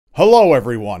Hello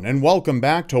everyone, and welcome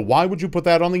back to Why Would You Put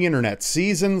That on the Internet?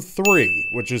 Season 3,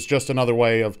 which is just another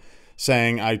way of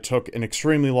saying I took an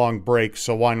extremely long break,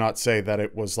 so why not say that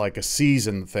it was like a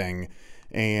season thing,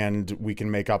 and we can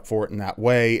make up for it in that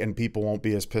way, and people won't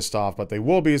be as pissed off, but they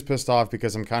will be as pissed off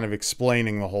because I'm kind of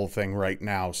explaining the whole thing right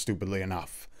now, stupidly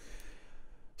enough.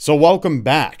 So welcome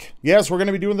back. Yes, we're going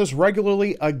to be doing this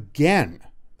regularly again.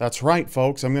 That's right,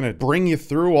 folks. I'm going to bring you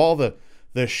through all the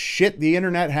shit the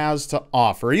internet has to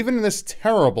offer. Even in this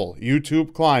terrible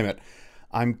YouTube climate,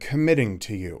 I'm committing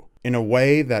to you in a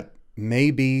way that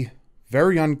may be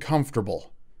very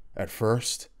uncomfortable at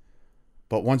first,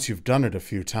 but once you've done it a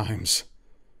few times,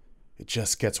 it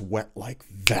just gets wet like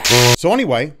that. So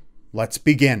anyway, let's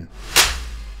begin.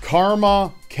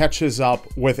 Karma catches up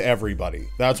with everybody.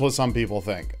 That's what some people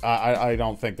think. I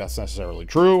don't think that's necessarily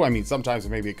true. I mean, sometimes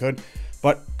maybe it could.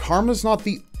 But karma's not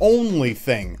the only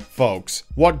thing, folks.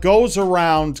 What goes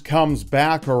around comes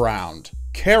back around.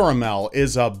 Caramel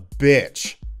is a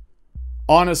bitch.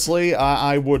 Honestly,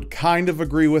 I would kind of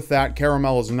agree with that.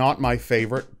 Caramel is not my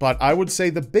favorite, but I would say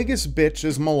the biggest bitch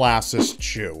is molasses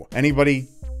chew. Anybody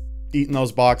eating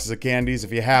those boxes of candies?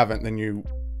 If you haven't, then you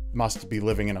must be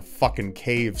living in a fucking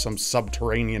cave, some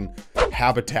subterranean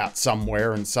habitat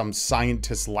somewhere in some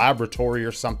scientist's laboratory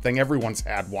or something. Everyone's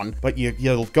had one. But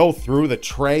you'll go through the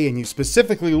tray and you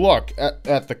specifically look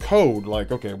at the code,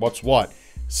 like, okay, what's what?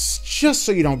 Just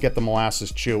so you don't get the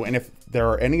molasses chew. And if there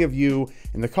are any of you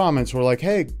in the comments who are like,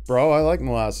 hey, bro, I like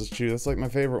molasses chew. That's like my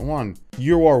favorite one.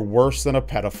 You are worse than a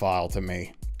pedophile to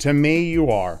me. To me, you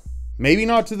are. Maybe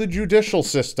not to the judicial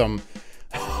system,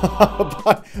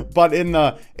 but in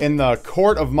the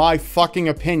court of my fucking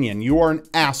opinion, you are an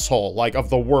asshole, like of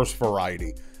the worst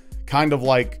variety. Kind of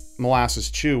like molasses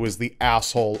chew is the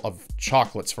asshole of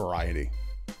chocolates variety.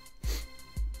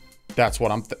 That's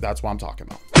what I'm talking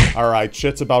about. All right,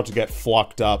 shit's about to get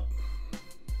flucked up.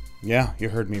 Yeah, you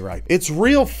heard me right. It's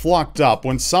real flucked up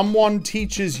when someone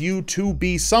teaches you to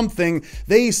be something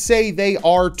they say they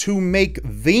are to make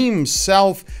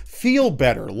themselves feel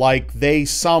better, like they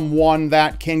someone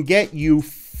that can get you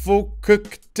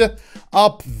fucked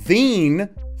up thing.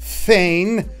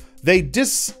 They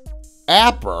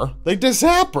disapper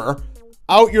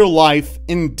out your life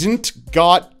and didn't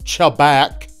got ya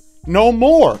back no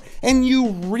more. And you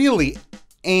really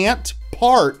ain't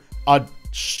part of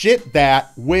shit that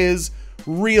whiz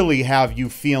really have you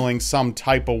feeling some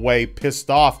type of way pissed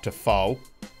off to foe.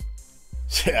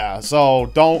 Yeah,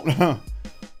 so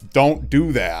don't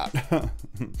do that.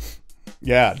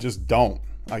 Yeah, just don't,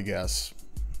 I guess.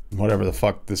 Whatever the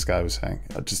fuck this guy was saying.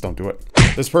 Just don't do it.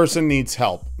 This person needs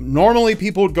help. Normally,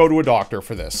 people would go to a doctor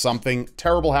for this. Something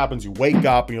terrible happens, you wake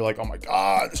up, and you're like, oh my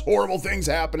god, this horrible thing's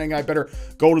happening. I better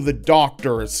go to the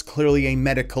doctor. It's clearly a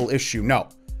medical issue. No.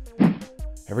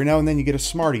 Every now and then you get a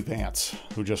smarty pants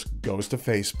who just goes to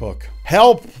Facebook.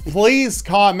 Help, please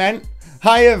comment.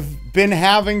 I have been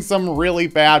having some really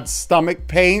bad stomach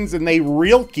pains and they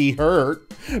realky hurt.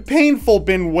 Painful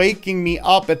been waking me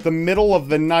up at the middle of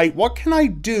the night. What can I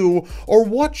do or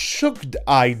what should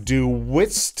I do?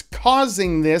 What's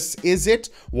causing this? Is it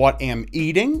what I'm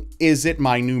eating? Is it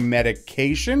my new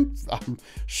medication? I'm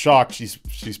shocked she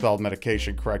spelled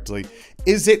medication correctly.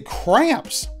 Is it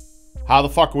cramps? How the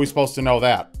fuck are we supposed to know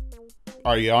that?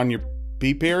 Are you on your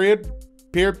pee period?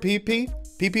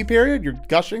 PP period? Your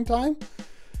gushing time?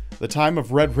 The time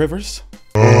of red rivers?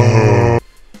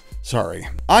 Sorry.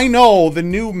 I know the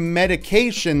new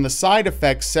medication, the side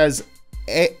effect says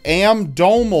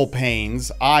abdominal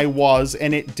pains.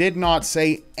 And it did not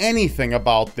say anything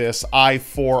about this.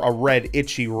 For a red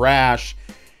itchy rash.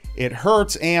 It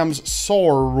hurts, am's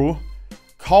sore.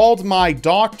 Called my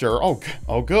doctor.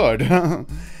 Oh good.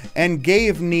 And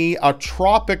gave me a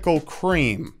tropical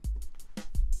cream.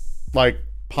 Like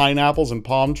pineapples and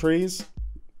palm trees.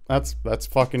 That's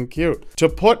fucking cute. To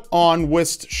put on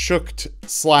wist shooked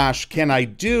 / can I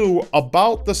do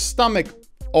about the stomach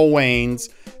owains.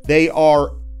 They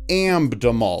are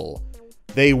abdominal.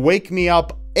 They wake me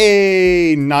up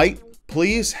a night.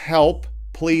 Please help.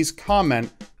 Please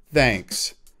comment.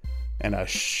 Thanks. And a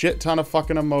shit ton of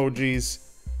fucking emojis.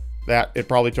 That it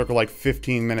probably took her like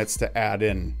 15 minutes to add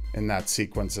in that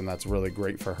sequence, and that's really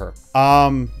great for her.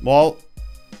 Well,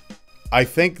 I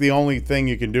think the only thing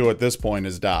you can do at this point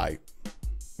is die.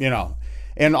 You know,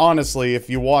 and honestly, if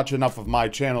you watch enough of my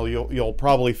channel, you'll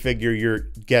probably figure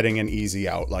you're getting an easy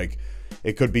out. Like,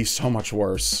 it could be so much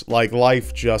worse. Like,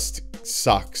 life just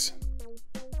sucks.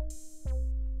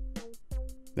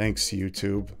 Thanks,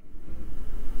 YouTube.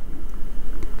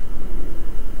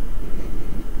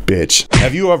 Bitch.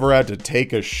 Have you ever had to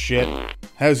take a shit?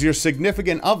 Has your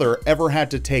significant other ever had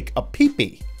to take a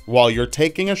pee-pee? while you're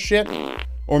taking a shit.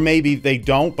 Or maybe they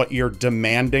don't, but you're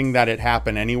demanding that it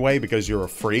happen anyway because you're a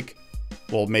freak.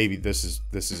 Well, maybe this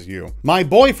is you. My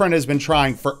boyfriend has been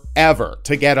trying forever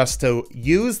to get us to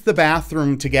use the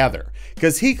bathroom together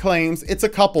because he claims it's a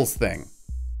couples thing.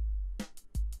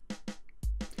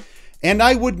 And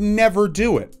I would never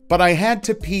do it, but I had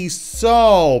to pee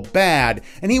so bad,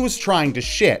 and he was trying to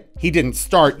shit. He didn't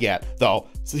start yet, though,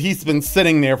 so he's been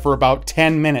sitting there for about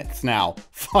 10 minutes now.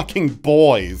 Fucking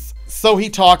boys. So he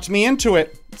talked me into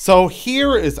it. So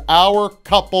here is our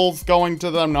couples going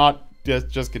to them, not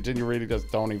just continue reading,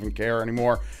 just don't even care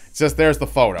anymore. It's just, there's the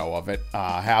photo of it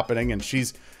happening, and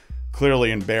she's clearly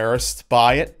embarrassed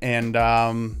by it, and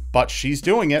but she's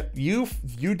doing it. You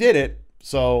did it,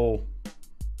 so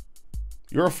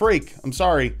you're a freak. I'm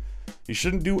sorry. You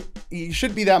shouldn't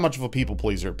be that much of a people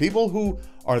pleaser. People who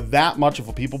are that much of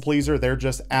a people pleaser, they're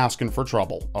just asking for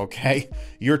trouble, okay?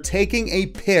 You're taking a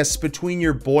piss between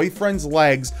your boyfriend's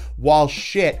legs while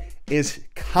shit is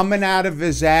coming out of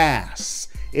his ass.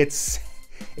 It's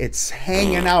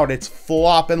hanging out. It's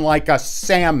flopping like a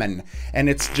salmon, and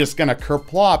it's just gonna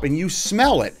kerplop, and you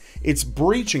smell it. It's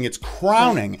breaching, it's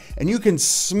crowning, and you can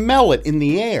smell it in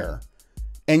the air.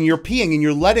 And you're peeing and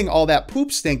you're letting all that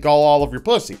poop stink all over your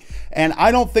pussy. And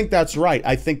I don't think that's right.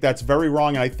 I think that's very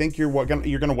wrong. And I think you're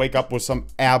gonna wake up with some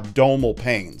abdominal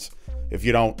pains if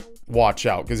you don't watch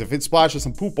out. Because if it splashes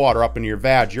some poop water up into your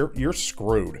vag, you're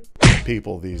screwed.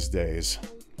 People these days.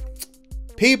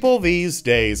 People these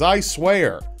days, I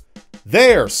swear.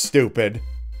 They're stupid.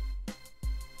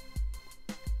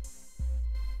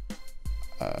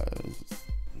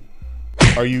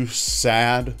 Are you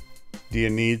sad? Do you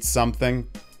need something?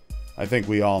 I think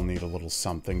we all need a little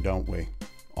something, don't we?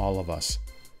 All of us.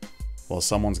 Well,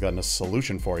 someone's got a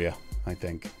solution for you, I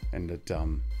think. And it,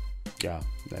 yeah,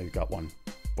 I got one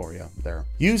for you there.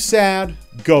 You sad?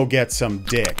 Go get some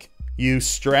dick. You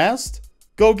stressed?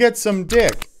 Go get some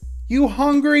dick. You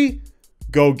hungry?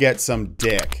 Go get some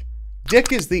dick.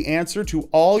 Dick is the answer to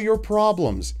all your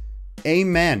problems.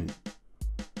 Amen.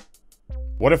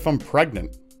 What if I'm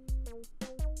pregnant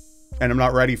and I'm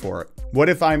not ready for it? What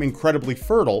if I'm incredibly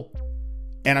fertile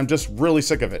and I'm just really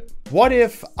sick of it? What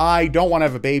if I don't want to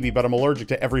have a baby, but I'm allergic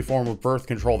to every form of birth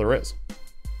control there is?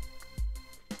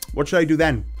 What should I do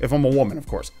then? If I'm a woman, of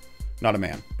course, not a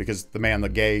man, because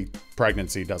the gay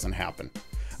pregnancy doesn't happen.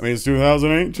 I mean, it's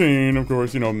 2018, of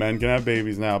course, you know, men can have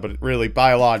babies now, but really,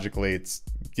 biologically, it's,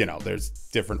 you know, there's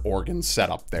different organs set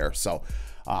up there, so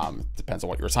depends on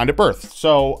what you're assigned at birth.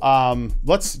 So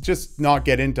let's just not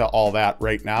get into all that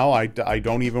right now. I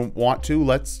don't even want to.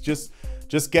 Let's just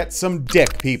get some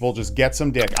dick, people. Just get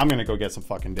some dick. I'm gonna go get some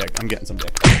fucking dick. I'm getting some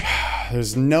dick.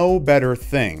 There's no better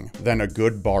thing than a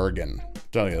good bargain. I'll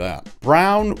tell you that.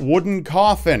 Brown wooden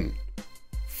coffin.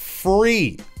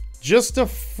 Free. Just a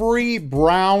free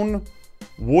brown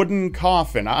wooden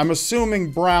coffin. I'm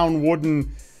assuming brown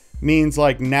wooden means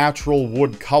like natural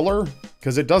wood color,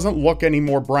 because it doesn't look any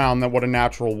more brown than what a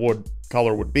natural wood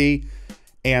color would be.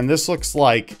 And this looks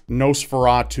like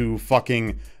Nosferatu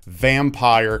fucking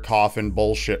vampire coffin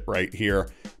bullshit right here.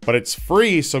 But it's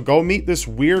free, so go meet this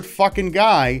weird fucking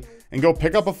guy and go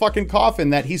pick up a fucking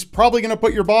coffin that he's probably gonna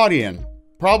put your body in.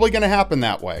 Probably gonna happen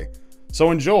that way.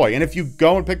 So enjoy. And if you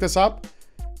go and pick this up,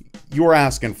 you're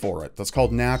asking for it. That's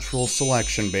called natural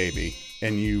selection, baby.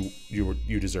 And you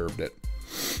deserved it.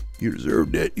 You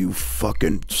deserved it, you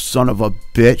fucking son of a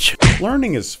bitch.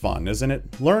 Learning is fun, isn't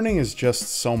it? Learning is just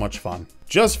so much fun.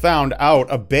 Just found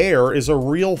out a bear is a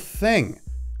real thing.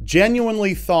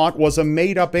 Genuinely thought was a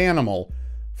made-up animal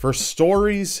for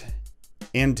stories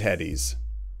and teddies.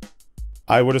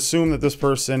 I would assume that this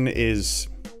person is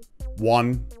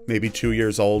 1, maybe 2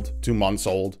 years old, 2 months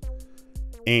old.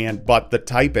 But the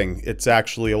typing, it's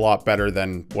actually a lot better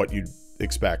than what you'd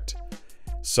expect.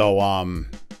 So,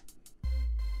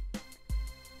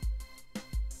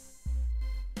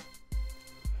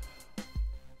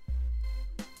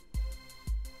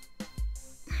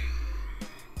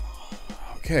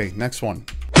 okay, next one.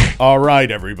 All right,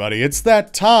 everybody, it's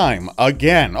that time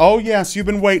again. Oh, yes, you've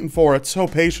been waiting for it so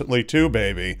patiently too,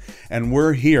 baby. And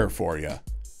we're here for you.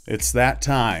 It's that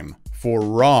time for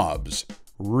Rob's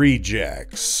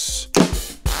Rejects.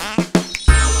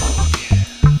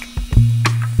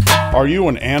 Are you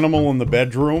an animal in the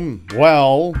bedroom?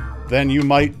 Well, then you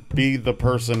might be the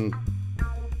person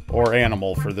or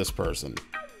animal for this person.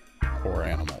 Or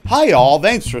animal. Hi y'all,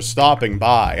 thanks for stopping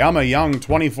by. I'm a young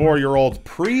 24-year-old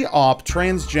pre-op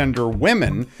transgender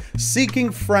woman seeking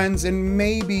friends and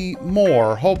maybe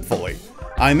more, hopefully.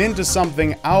 I'm into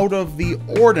something out of the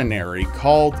ordinary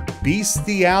called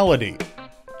bestiality.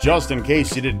 Just in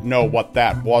case you didn't know what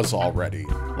that was already.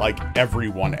 like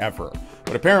everyone ever.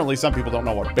 But apparently some people don't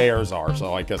know what bears are,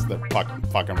 so I guess they're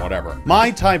fucking whatever.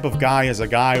 My type of guy is a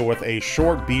guy with a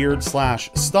short beard /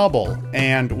 stubble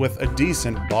and with a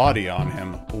decent body on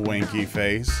him, winky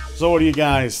face. So what do you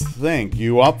guys think?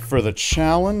 You up for the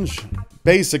challenge?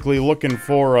 Basically looking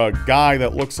for a guy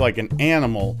that looks like an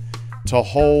animal to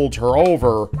hold her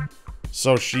over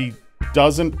so she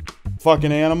doesn't fuck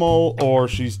an animal, or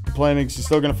she's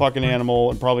still gonna fuck an animal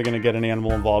and probably gonna get an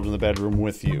animal involved in the bedroom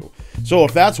with you. So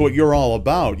if that's what you're all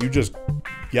about, you just,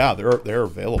 yeah, they're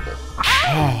available.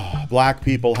 Black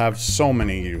people have so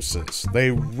many uses. They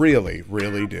really,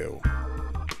 really do.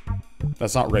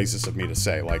 That's not racist of me to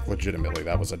say, like, legitimately,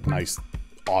 that was a nice,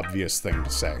 obvious thing to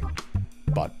say.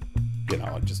 But, you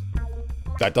know,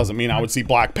 that doesn't mean I would see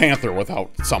Black Panther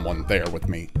without someone there with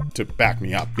me to back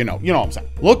me up. You know what I'm saying.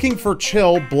 Looking for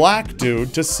chill black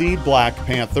dude to see Black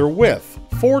Panther with.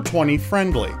 420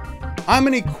 friendly. I'm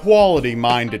an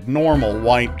equality-minded, normal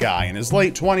white guy in his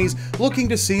late 20s looking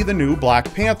to see the new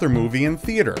Black Panther movie in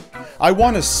theater. I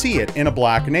want to see it in a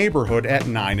black neighborhood at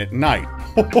 9 at night.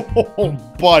 Oh,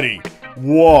 buddy.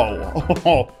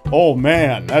 Whoa. Oh,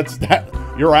 man.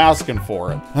 You're asking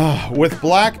for it. With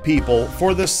black people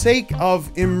for the sake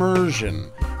of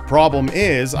immersion. Problem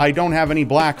is, I don't have any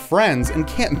black friends and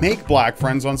can't make black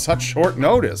friends on such short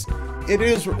notice. It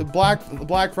is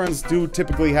black friends do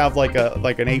typically have like an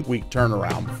 8-week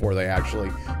turnaround before they actually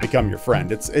become your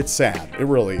friend. It's sad, it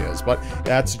really is, but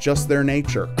that's just their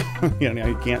nature. You know,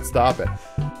 you can't stop it.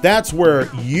 That's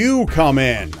where you come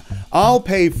in. I'll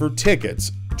pay for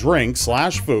tickets, drink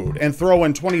 / food, and throw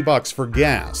in 20 bucks for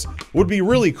gas. Would be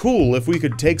really cool if we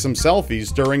could take some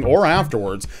selfies during or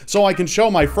afterwards so I can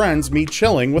show my friends me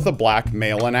chilling with a black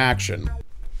male in action.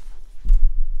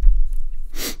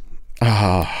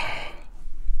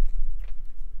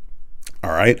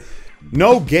 Alright.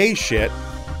 No gay shit.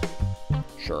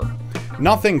 Sure.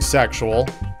 Nothing sexual.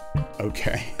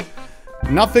 Okay.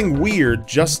 Nothing weird,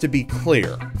 just to be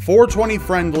clear. 420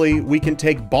 friendly, we can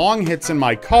take bong hits in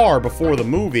my car before the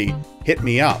movie. Hit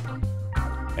me up.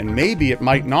 And maybe it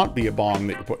might not be a bong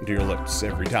that you put into your lips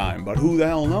every time, but who the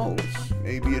hell knows?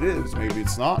 Maybe it is, maybe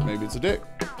it's not, maybe it's a dick.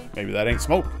 Maybe that ain't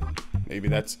smoke. Maybe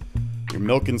that's, you're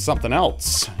milking something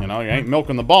else. You know, you ain't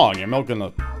milking the bong, you're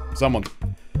milking someone's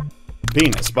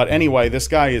penis. But anyway, this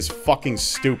guy is fucking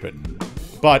stupid.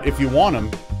 But if you want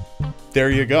him, there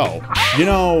you go. You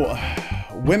know,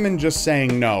 women just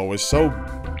saying no is so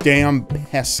damn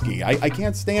pesky. I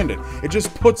can't stand it. It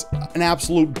just puts an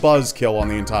absolute buzzkill on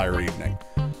the entire evening.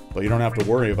 But you don't have to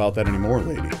worry about that anymore,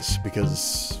 ladies,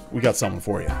 because we got something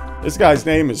for you. This guy's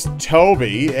name is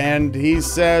Toby, and he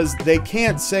says they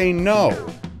can't say no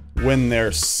when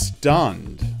they're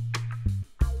stunned.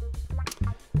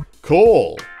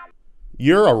 Cool.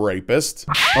 You're a rapist.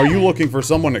 Are you looking for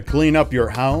someone to clean up your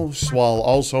house while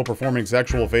also performing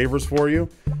sexual favors for you?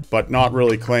 But not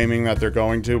really claiming that they're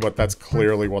going to, but that's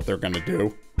clearly what they're gonna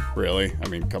do. Really? I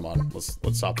mean, come on. Let's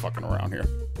stop fucking around here.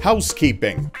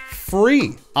 Housekeeping.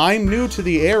 Free. I'm new to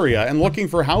the area and looking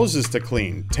for houses to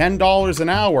clean. $10 an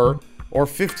hour or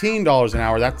 $15 an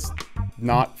hour. That's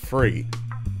not free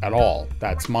at all.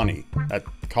 That's money. That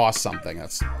costs something.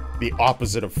 That's the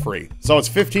opposite of free. So it's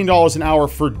 $15 an hour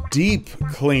for deep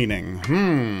cleaning.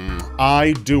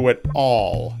 I do it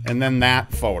all. And then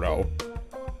that photo.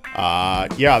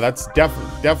 Yeah, that's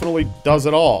definitely does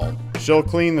it all. She'll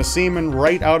clean the semen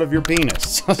right out of your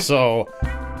penis. So,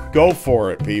 go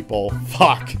for it, people.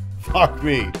 Fuck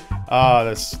me.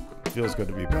 This feels good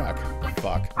to be back.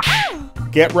 Fuck.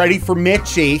 Get ready for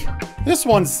Mitchie. This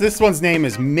one's name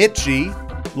is Mitchie.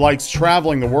 Likes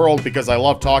traveling the world because I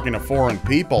love talking to foreign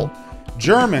people.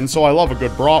 German, so I love a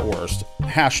good bratwurst.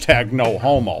 Hashtag no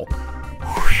homo.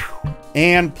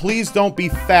 And please don't be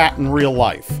fat in real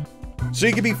life. So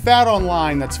you can be fat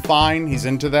online, that's fine, he's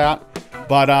into that.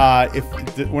 But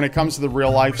when it comes to the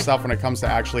real life stuff, when it comes to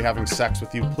actually having sex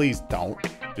with you, please don't.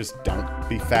 Just don't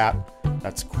be fat.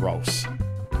 That's gross.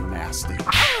 Nasty.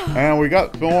 And we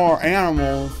got more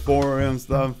animals for and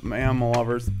stuff, animal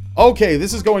lovers. Okay,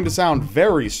 this is going to sound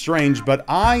very strange, but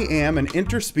I am an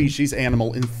interspecies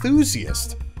animal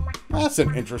enthusiast. That's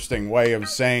an interesting way of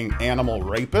saying animal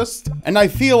rapist. And I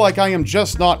feel like I am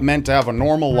just not meant to have a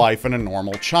normal life and a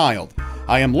normal child.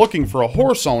 I am looking for a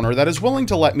horse owner that is willing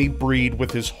to let me breed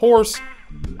with his horse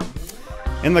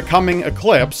in the coming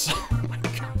eclipse. Oh my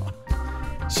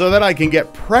God. So that I can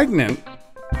get pregnant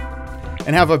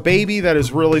and have a baby that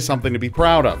is really something to be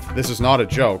proud of. This is not a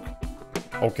joke.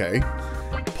 Okay.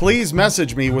 Please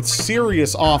message me with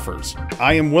serious offers.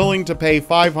 I am willing to pay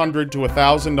 $500 to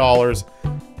 $1,000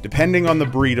 depending on the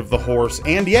breed of the horse.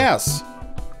 And yes,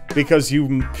 because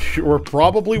you were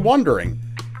probably wondering,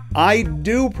 I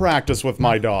do practice with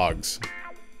my dogs.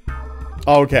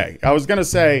 Okay, I was gonna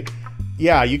say,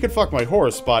 yeah, you could fuck my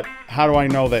horse, but how do I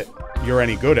know that you're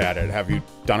any good at it? Have you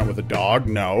done it with a dog?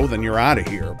 No, then you're out of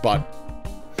here. But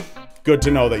good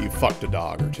to know that you fucked a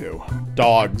dog or two.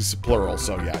 Dogs, plural,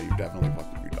 so yeah, you definitely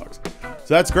fucked a few dogs.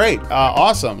 So that's great.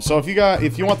 Awesome. So if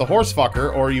you want the horse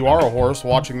fucker, or you are a horse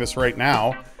watching this right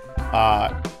now,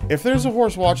 if there's a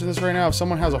horse watching this right now, if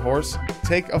someone has a horse,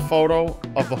 take a photo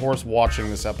of the horse watching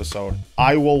this episode.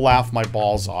 I will laugh my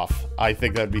balls off. I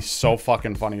think that'd be so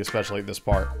fucking funny, especially at this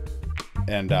part.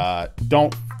 And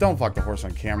don't fuck the horse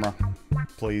on camera,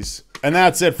 please. And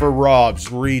that's it for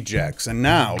Rob's Rejects. And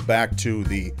now back to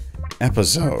the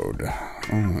episode.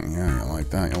 Oh yeah, you like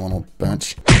that, you little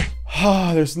bitch.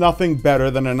 There's nothing better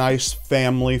than a nice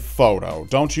family photo,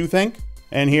 don't you think?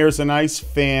 And here's a nice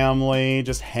family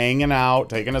just hanging out,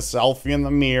 taking a selfie in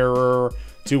the mirror,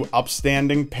 two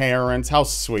upstanding parents. How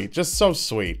sweet, just so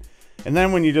sweet. And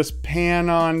then when you just pan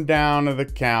on down to the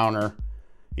counter,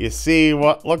 you see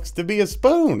what looks to be a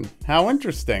spoon. How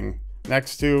interesting.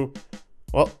 Next to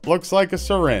what looks like a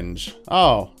syringe.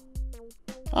 Oh,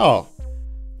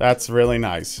 that's really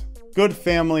nice. Good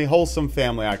family, wholesome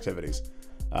family activities.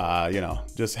 You know,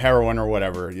 just heroin or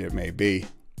whatever it may be.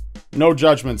 No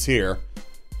judgments here.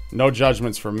 No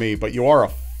judgments from me, but you are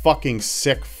a fucking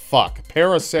sick fuck.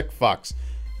 Pair of sick fucks.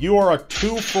 You are a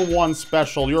 2-for-1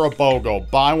 special. You're a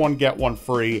BOGO. Buy one, get one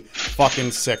free.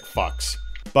 Fucking sick fucks.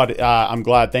 But I'm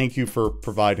glad. Thank you for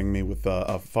providing me with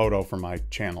a photo for my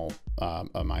channel,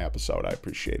 my episode. I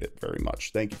appreciate it very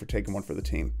much. Thank you for taking one for the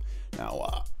team.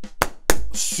 Now,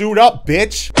 suit up,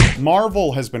 bitch.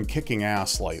 Marvel has been kicking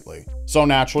ass lately. So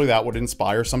naturally, that would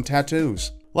inspire some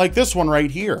tattoos. Like this one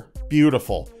right here.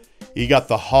 Beautiful. You got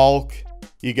the Hulk.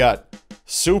 You got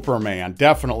Superman.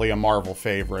 Definitely a Marvel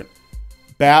favorite.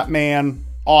 Batman.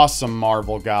 Awesome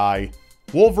Marvel guy.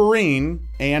 Wolverine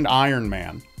and Iron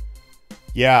Man.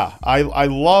 Yeah, I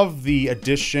love the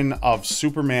addition of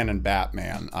Superman and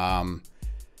Batman.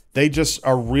 They just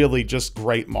are really just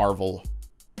great Marvel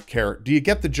characters. Do you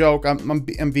get the joke?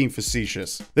 I'm being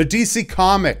facetious. The DC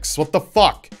Comics, what the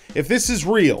fuck? If this is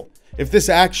real, if this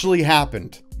actually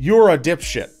happened, you're a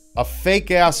dipshit. A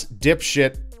fake-ass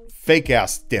dipshit,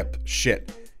 fake-ass dipshit.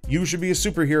 You should be a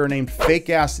superhero named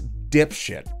fake-ass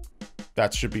dipshit.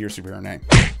 That should be your superhero name.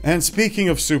 And speaking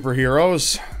of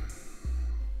superheroes,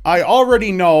 I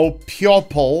already know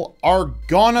people are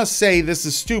gonna say this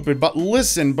is stupid, but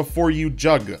listen before you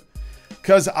judge.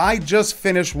 Because I just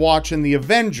finished watching The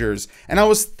Avengers, and I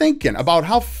was thinking about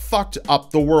how fucked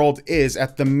up the world is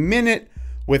at the minute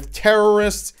with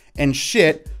terrorists and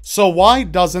shit. So why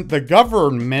doesn't the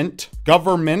government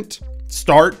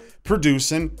start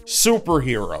producing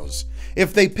superheroes?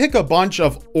 If they pick a bunch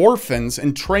of orphans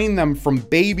and train them from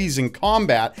babies in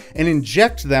combat and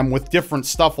inject them with different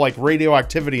stuff like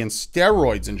radioactivity and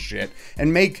steroids and shit,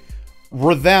 and make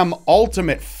them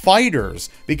ultimate fighters,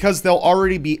 because they'll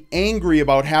already be angry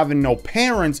about having no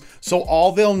parents, so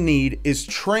all they'll need is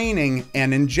training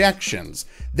and injections.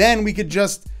 Then we can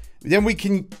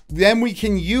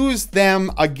use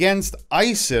them against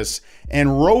ISIS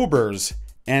and robbers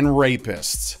and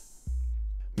rapists.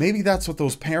 Maybe that's what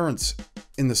those parents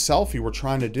in the selfie were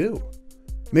trying to do.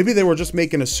 Maybe they were just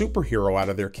making a superhero out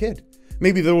of their kid.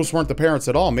 Maybe those weren't the parents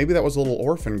at all. Maybe that was a little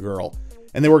orphan girl,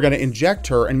 and they were going to inject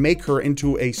her and make her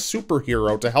into a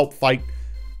superhero to help fight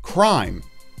crime.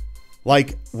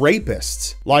 Like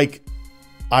rapists. Like,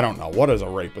 I don't know. What does a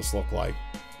rapist look like?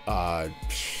 I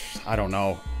don't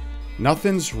know.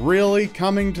 Nothing's really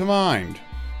coming to mind.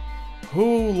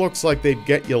 Who looks like they'd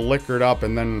get you liquored up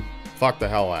and then fuck the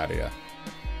hell out of you?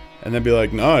 And then be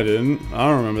like, no, I didn't. I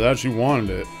don't remember that. She wanted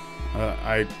it.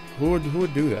 Who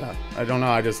would do that? I don't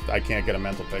know. I can't get a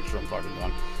mental picture. I'm fucking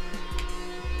done.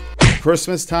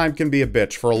 Christmas time can be a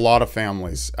bitch for a lot of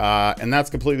families. And that's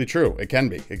completely true. It can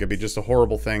be. It could be just a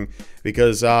horrible thing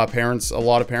because a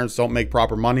lot of parents don't make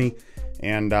proper money.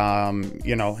 And,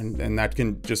 you know, and that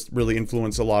can just really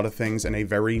influence a lot of things in a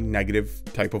very negative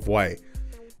type of way.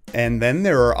 And then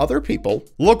there are other people.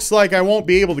 Looks like I won't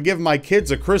be able to give my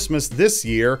kids a Christmas this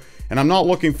year, and I'm not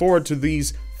looking forward to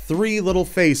these 3 little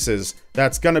faces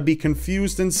that's gonna be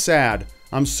confused and sad.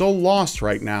 I'm so lost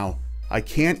right now. I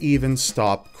can't even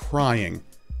stop crying.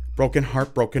 Broken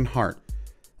heart, broken heart.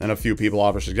 And a few people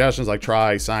offer suggestions like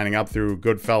try signing up through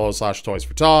Goodfellows/Toys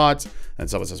for Tots. And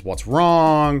someone says, what's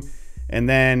wrong? And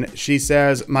then she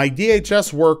says, my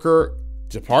DHS worker,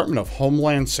 Department of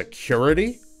Homeland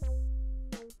Security?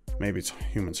 Maybe it's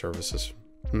Human Services.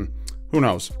 Who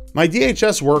knows? My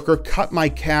DHS worker cut my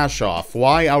cash off.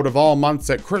 Why out of all months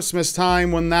at Christmas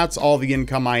time when that's all the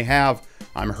income I have?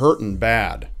 I'm hurting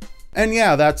bad. And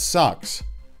yeah, that sucks.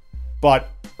 But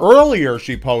earlier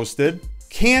she posted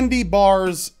candy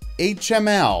bars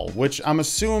HML, which I'm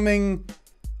assuming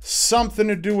something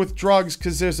to do with drugs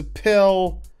because there's a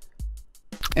pill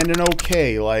and an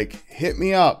okay, like hit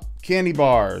me up, candy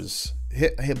bars.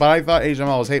 But I thought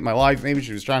HML was hate my life. Maybe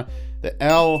she was trying. The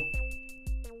L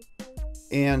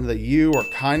and the U are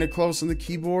kind of close on the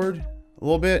keyboard a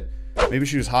little bit. Maybe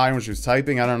she was high when she was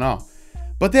typing. I don't know.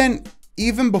 But then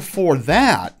even before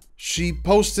that, she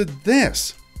posted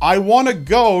this. I want to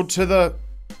go to the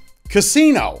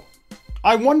casino.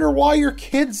 I wonder why your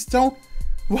kids don't.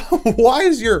 Why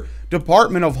is your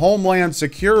Department of Homeland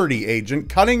Security agent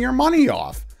cutting your money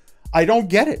off? I don't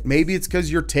get it. Maybe it's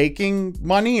because you're taking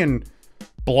money and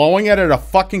blowing it at a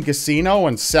fucking casino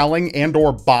and selling and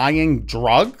or buying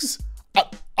drugs?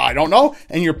 I don't know.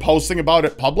 And you're posting about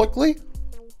it publicly?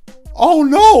 Oh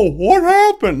no, what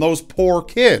happened? Those poor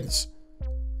kids.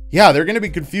 Yeah, they're going to be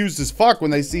confused as fuck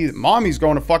when they see that mommy's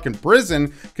going to fucking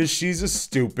prison because she's a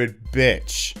stupid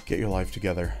bitch. Get your life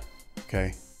together,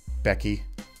 okay? Becky.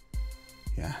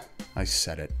 Yeah, I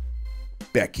said it.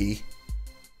 Becky.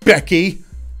 Becky.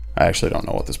 I actually don't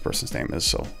know what this person's name is,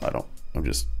 so I'm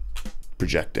just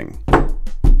projecting.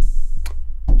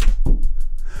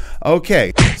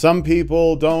 Okay, some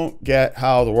people don't get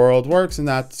how the world works, and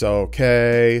that's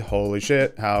okay. Holy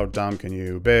shit, how dumb can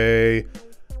you be?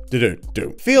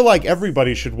 Feel like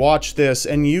everybody should watch this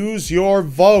and use your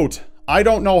vote. I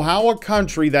don't know how a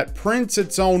country that prints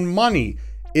its own money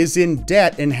is in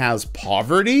debt and has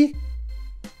poverty.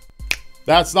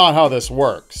 That's not how this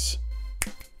works.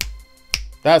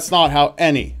 That's not how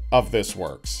any of this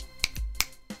works.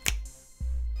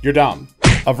 You're dumb.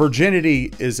 A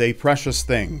virginity is a precious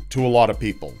thing to a lot of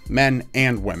people, men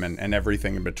and women and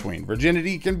everything in between.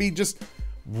 Virginity can be just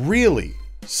really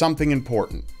something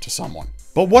important to someone.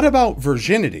 But what about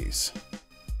virginities?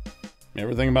 You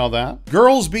ever think about that?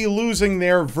 Girls be losing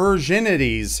their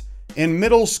virginities in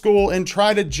middle school and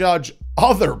try to judge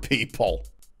other people.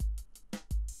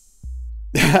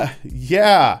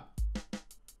 Yeah.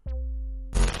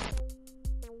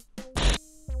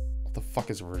 What the fuck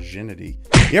is virginity?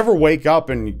 You ever wake up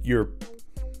and you're...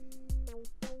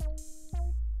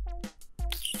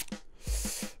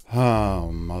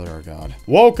 Oh, mother of God.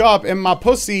 Woke up and my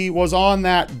pussy was on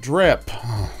that drip.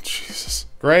 Oh, Jesus.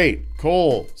 Great.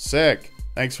 Cool. Sick.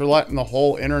 Thanks for letting the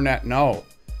whole internet know.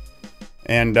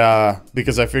 And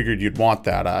because I figured you'd want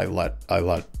that, I let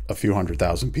a few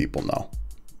 100,000 people know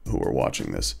who are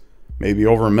watching this. Maybe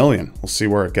over 1 million. We'll see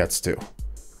where it gets to.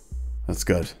 That's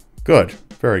good. Good.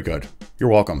 Very good. You're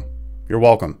welcome. You're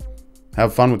welcome.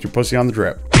 Have fun with your pussy on the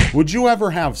drip. Would you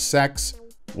ever have sex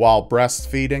while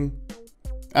breastfeeding?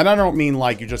 And I don't mean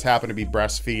like you just happen to be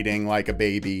breastfeeding like a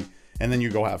baby and then you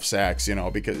go have sex, you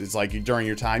know, because it's like during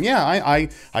your time. Yeah,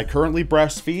 I currently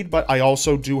breastfeed, but I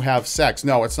also do have sex.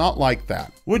 No, it's not like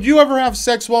that. Would you ever have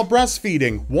sex while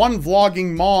breastfeeding? One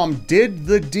vlogging mom did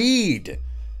the deed.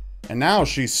 And now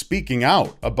she's speaking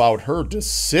out about her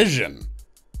decision.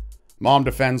 Mom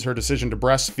defends her decision to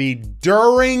breastfeed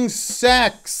during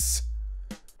sex.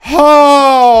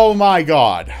 Oh my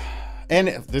God. And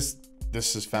this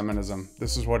is feminism.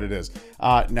 This is what it is.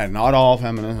 No, not all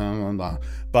feminism,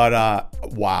 but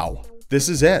wow. This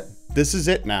is it. This is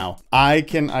it now. I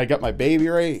got my baby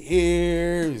right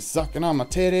here. He's sucking on my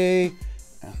titty.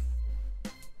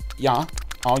 Yeah.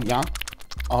 Oh yeah.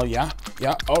 Oh yeah.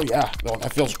 Yeah. Oh yeah. Oh,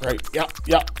 that feels great. Yeah.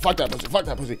 Yeah. Fuck that pussy. Fuck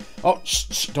that pussy. Oh,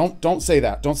 shh. Don't say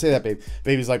that. Don't say that, babe.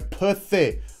 Baby's like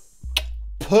pussy.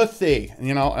 Pussy.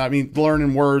 You know, I mean,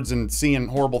 learning words and seeing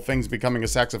horrible things, becoming a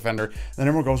sex offender. Then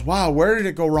everyone goes, wow, where did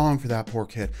it go wrong for that poor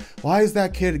kid? Why is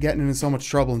that kid getting into so much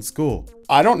trouble in school?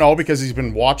 I don't know, because he's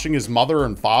been watching his mother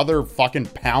and father fucking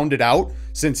pound it out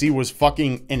since he was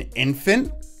fucking an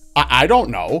infant. I don't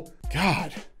know.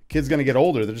 God, kid's gonna get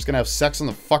older. They're just gonna have sex on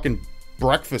the fucking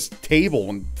breakfast table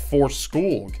and for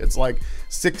school. Kid's like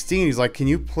 16. He's like, can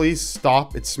you please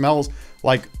stop? It smells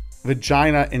like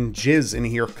vagina and jizz in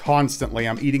here constantly.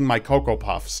 I'm eating my Cocoa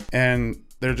Puffs. And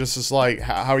they're just like,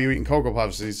 how are you eating Cocoa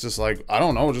Puffs? He's just like, I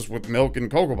don't know, just with milk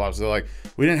and Cocoa Puffs. They're like,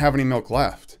 we didn't have any milk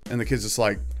left. And the kid's just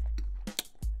like,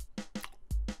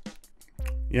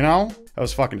 you know? That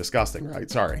was fucking disgusting, right?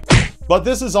 Sorry. But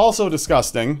this is also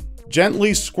disgusting.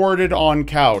 Gently squirted on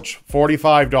couch,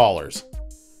 $45.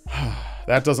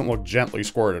 That doesn't look gently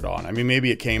squirted on. I mean,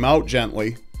 maybe it came out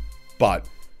gently, but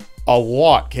a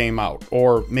lot came out.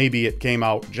 Or maybe it came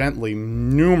out gently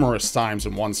numerous times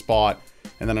in one spot,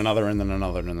 and then another, and then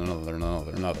another, and then another, and another,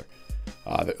 and another.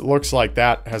 It looks like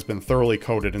that has been thoroughly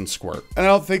coated in squirt. And I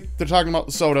don't think they're talking about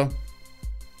the soda.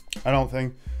 I don't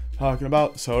think talking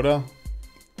about soda.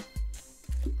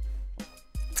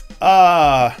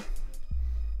 All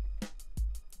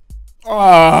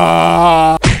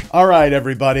right,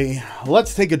 everybody.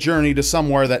 Let's take a journey to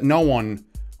somewhere that no one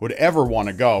would ever want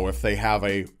to go if they have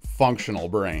a functional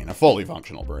brain, a fully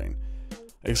functional brain.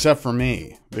 Except for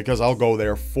me, because I'll go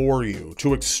there for you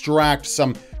to extract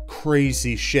some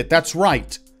crazy shit. That's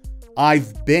right.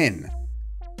 I've been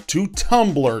to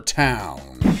Tumblr Town.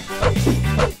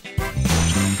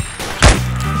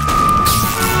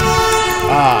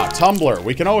 Tumblr.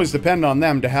 We can always depend on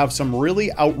them to have some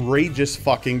really outrageous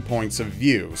fucking points of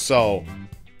view. So,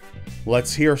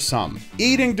 let's hear some.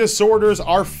 Eating disorders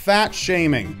are fat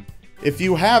shaming. If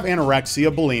you have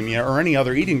anorexia, bulimia, or any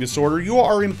other eating disorder, you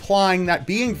are implying that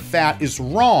being fat is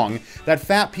wrong, that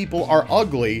fat people are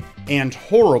ugly and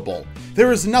horrible.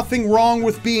 There is nothing wrong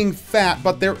with being fat,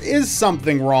 but there is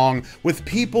something wrong with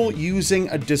people using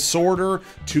a disorder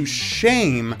to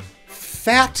shame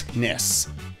fatness.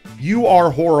 You are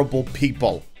horrible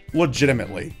people.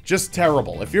 Legitimately. Just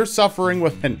terrible. If you're suffering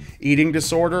with an eating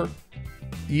disorder,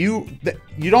 you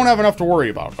don't have enough to worry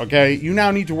about, okay? You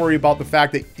now need to worry about the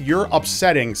fact that you're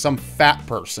upsetting some fat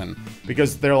person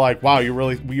because they're like, wow,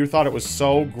 you thought it was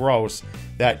so gross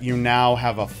that you now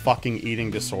have a fucking eating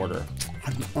disorder.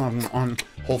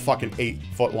 Whole fucking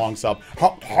 8-foot long sub.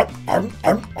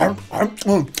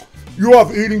 You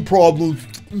have eating problems,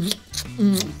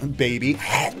 baby.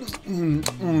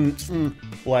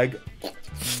 Leg.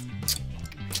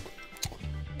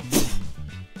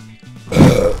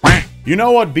 You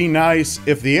know what'd be nice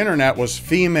if the internet was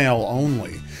female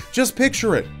only? Just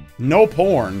picture it. No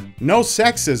porn, no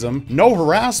sexism, no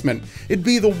harassment. It'd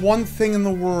be the one thing in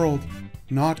the world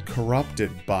not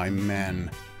corrupted by men.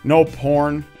 No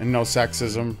porn and no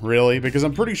sexism, really? Because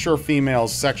I'm pretty sure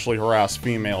females sexually harass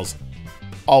females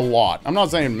a lot. I'm not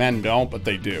saying men don't, but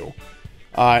they do.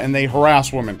 And they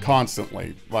harass women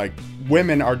constantly. Like,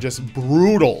 women are just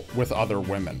brutal with other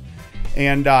women.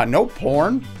 And no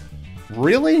porn?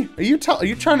 Really? Are you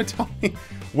trying to tell me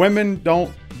women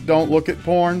don't look at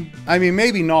porn? I mean,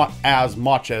 maybe not as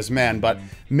much as men, but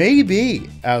maybe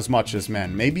as much as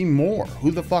men. Maybe more.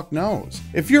 Who the fuck knows?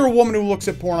 If you're a woman who looks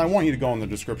at porn, I want you to go in the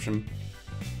description.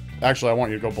 Actually, I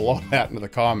want you to go below that into the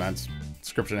comments.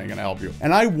 Description ain't gonna help you.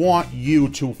 And I want you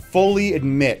to fully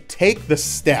admit, take the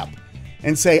step,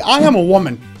 and say, I am a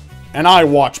woman, and I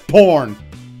watch porn.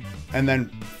 And then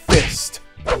fist.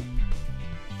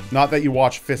 Not that you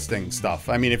watch fisting stuff.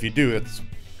 I mean, if you do, it's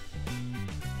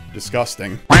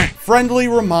disgusting. Friendly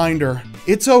reminder,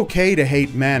 it's okay to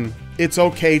hate men. It's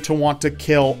okay to want to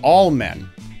kill all men.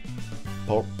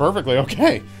 Well, perfectly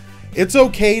okay. It's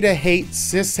okay to hate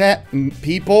cishet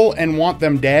people and want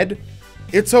them dead.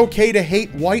 It's okay to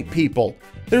hate white people.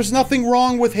 There's nothing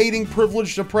wrong with hating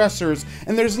privileged oppressors,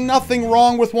 and there's nothing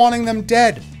wrong with wanting them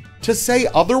dead. To say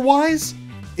otherwise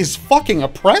is fucking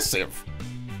oppressive.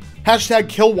 Hashtag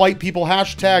kill white people,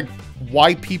 hashtag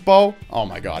YPeopo. Oh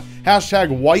my god. Hashtag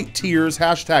white tears,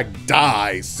 hashtag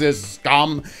die, cis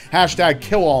scum. Hashtag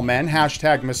kill all men,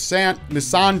 hashtag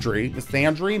misandry,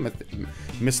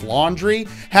 mislaundry,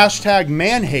 hashtag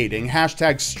man-hating,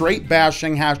 hashtag straight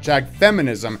bashing, hashtag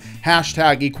feminism,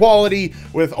 hashtag equality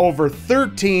with over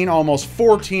 13, almost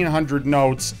 1,400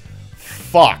 notes.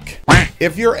 Fuck.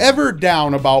 If you're ever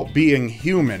down about being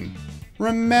human,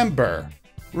 remember,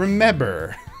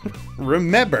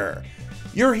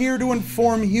 you're here to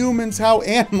inform humans how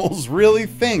animals really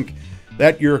think,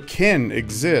 that your kin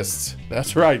exists.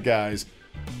 That's right, guys.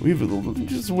 We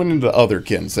just went into the other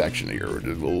kin section here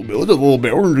just a little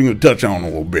bit. We're going to touch on a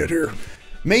little bit here.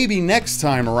 Maybe next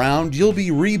time around, you'll be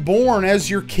reborn as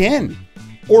your kin.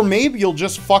 Or maybe you'll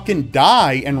just fucking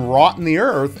die and rot in the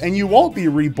earth, and you won't be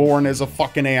reborn as a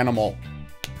fucking animal.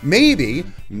 Maybe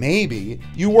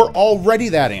you were already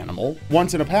that animal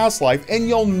once in a past life, and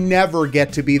you'll never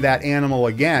get to be that animal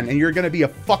again, and you're gonna be a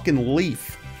fucking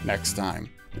leaf next time.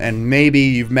 And maybe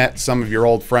you've met some of your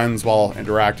old friends while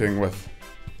interacting with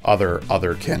other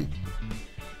kin.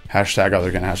 Hashtag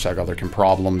otherkin, hashtag otherkin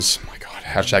problems. Oh my god.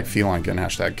 Hashtag felinkin,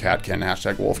 hashtag catkin,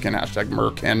 hashtag wolfkin, hashtag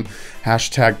merkin,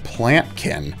 hashtag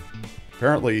plantkin.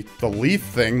 Apparently, the leaf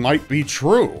thing might be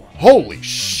true. Holy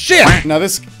shit! Now,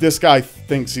 this guy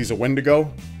thinks he's a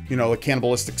Wendigo. You know, the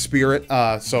cannibalistic spirit.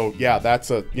 So, yeah, that's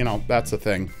a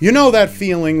thing. You know that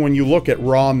feeling when you look at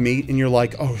raw meat and you're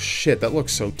like, oh shit, that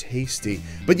looks so tasty.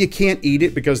 But you can't eat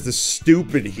it because the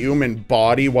stupid human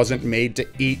body wasn't made to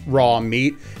eat raw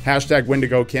meat. Hashtag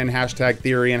Wendigokin, hashtag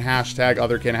theory, and hashtag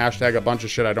otherkin, hashtag a bunch of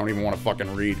shit I don't even want to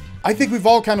fucking read. I think we've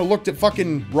all kind of looked at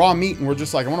fucking raw meat and we're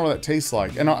just like, I wonder what that tastes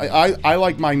like. And I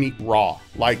like my meat raw.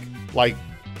 Like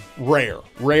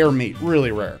rare meat,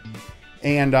 really rare.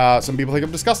 And some people think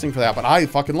I'm disgusting for that, but I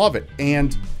fucking love it.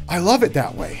 And I love it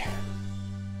that way.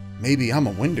 Maybe I'm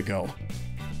a Wendigo.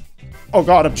 Oh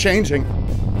God, I'm changing.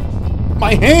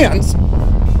 My hands!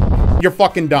 You're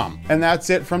fucking dumb. And that's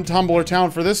it from Tumblr Town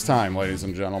for this time, ladies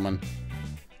and gentlemen.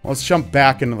 Let's jump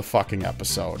back into the fucking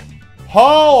episode.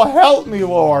 Oh, help me,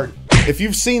 Lord! If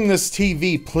you've seen this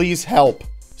TV, please help.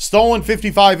 Stolen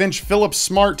 55-inch Philips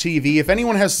Smart TV. If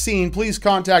anyone has seen, please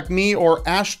contact me or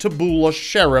Ashtabula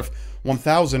Sheriff,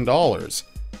 $1,000.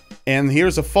 And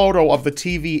here's a photo of the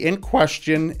TV in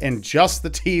question and just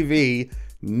the TV.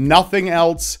 Nothing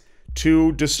else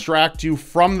to distract you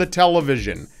from the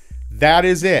television. That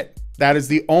is it. That is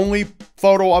the only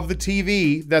photo of the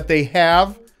TV that they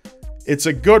have. It's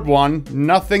a good one.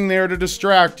 Nothing there to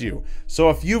distract you.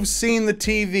 So if you've seen the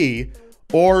TV,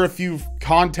 or if you've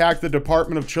contacted the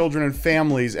Department of Children and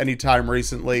Families anytime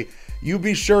recently, you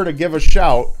be sure to give a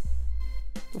shout.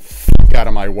 Fuck out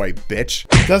of my way, bitch.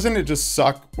 Doesn't it just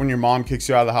suck when your mom kicks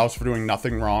you out of the house for doing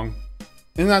nothing wrong?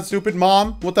 Isn't that stupid,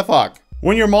 Mom? What the fuck?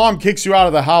 When your mom kicks you out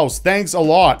of the house, thanks a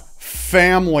lot,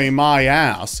 family my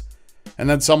ass. And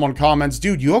then someone comments,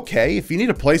 dude, you okay? If you need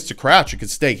a place to crouch, you can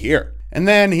stay here. And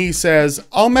then he says,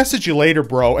 I'll message you later,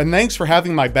 bro, and thanks for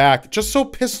having my back. Just so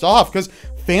pissed off, because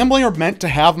family are meant to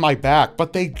have my back,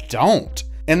 but they don't.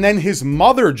 And then his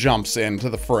mother jumps into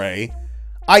the fray.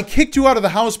 I kicked you out of the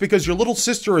house because your little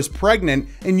sister is pregnant,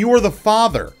 and you are the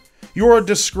father. You're a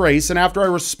disgrace, and after I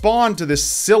respond to this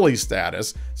silly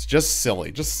status, it's just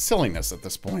silly, just silliness at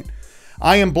this point,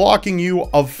 I am blocking you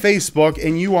of Facebook,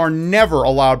 and you are never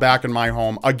allowed back in my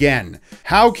home again.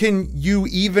 How can you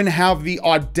even have the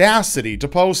audacity to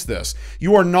post this?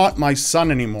 You are not my son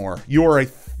anymore. You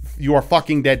are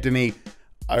fucking dead to me,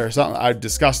 or something. I'm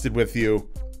disgusted with you,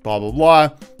 blah, blah, blah.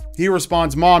 He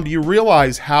responds, Mom, do you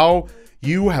realize how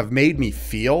you have made me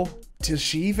feel? Does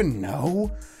she even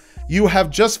know? You have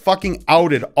just fucking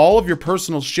outed all of your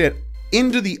personal shit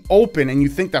into the open, and you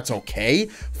think that's okay?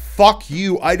 Fuck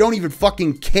you. I don't even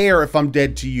fucking care if I'm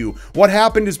dead to you. What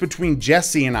happened is between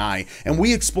Jesse and I, and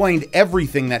we explained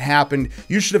everything that happened.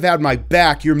 You should have had my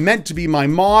back. You're meant to be my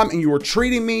mom, and you were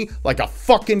treating me like a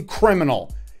fucking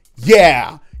criminal.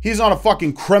 Yeah, he's not a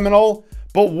fucking criminal.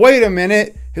 But wait a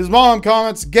minute, his mom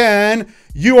comments again,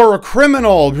 you are a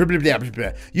criminal.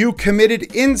 You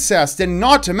committed incest, and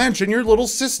not to mention your little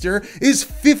sister is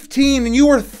 15 and you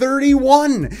are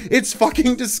 31. It's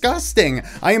fucking disgusting.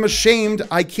 I am ashamed.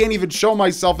 I can't even show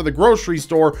myself at the grocery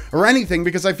store or anything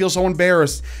because I feel so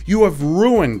embarrassed. You have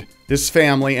ruined this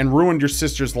family and ruined your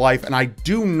sister's life, and I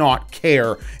do not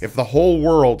care if the whole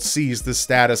world sees this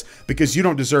status because you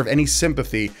don't deserve any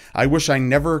sympathy. I wish I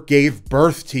never gave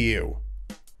birth to you.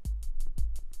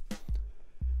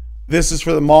 This is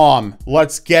for the mom.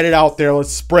 Let's get it out there.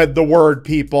 Let's spread the word,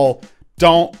 people.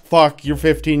 Don't fuck your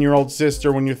 15-year-old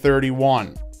sister when you're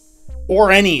 31.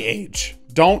 Or any age.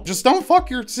 Just don't fuck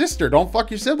your sister. Don't fuck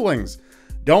your siblings.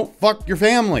 Don't fuck your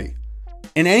family.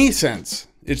 In any sense.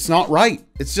 It's not right.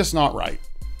 It's just not right.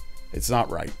 It's not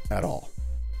right at all.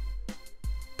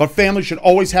 But family should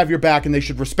always have your back, and they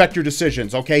should respect your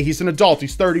decisions, okay? He's an adult.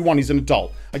 He's 31. He's an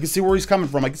adult. I can see where he's coming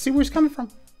from. I can see where he's coming from.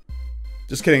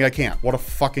 Just kidding, I can't. What a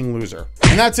fucking loser.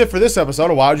 And that's it for this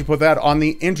episode of Why Would You Put That on the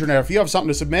Internet? If you have something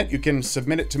to submit, you can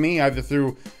submit it to me either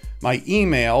through my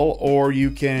email, or you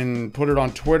can put it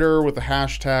on Twitter with the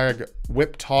hashtag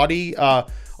WWYPTOTI.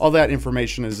 All that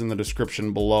information is in the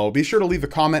description below. Be sure to leave a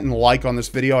comment and a like on this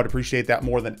video. I'd appreciate that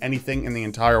more than anything in the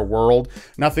entire world.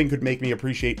 Nothing could make me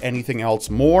appreciate anything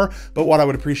else more, but what I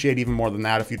would appreciate even more than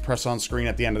that, if you'd press on screen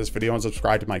at the end of this video and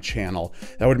subscribe to my channel.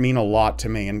 That would mean a lot to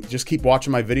me. And just keep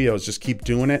watching my videos. Just keep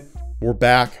doing it. We're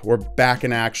back. We're back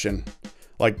in action.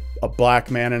 Like a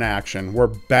black man in action. We're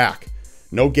back.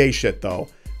 No gay shit, though.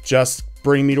 Just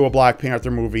bring me to a Black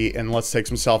Panther movie and let's take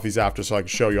some selfies after so I can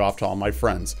show you off to all my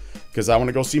friends. Because I want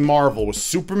to go see Marvel with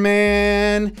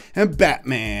Superman and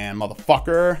Batman,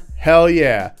 motherfucker. Hell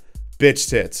yeah. Bitch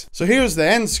tits. So here's the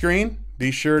end screen.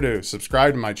 Be sure to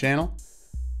subscribe to my channel,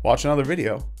 watch another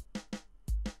video,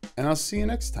 and I'll see you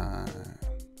next time.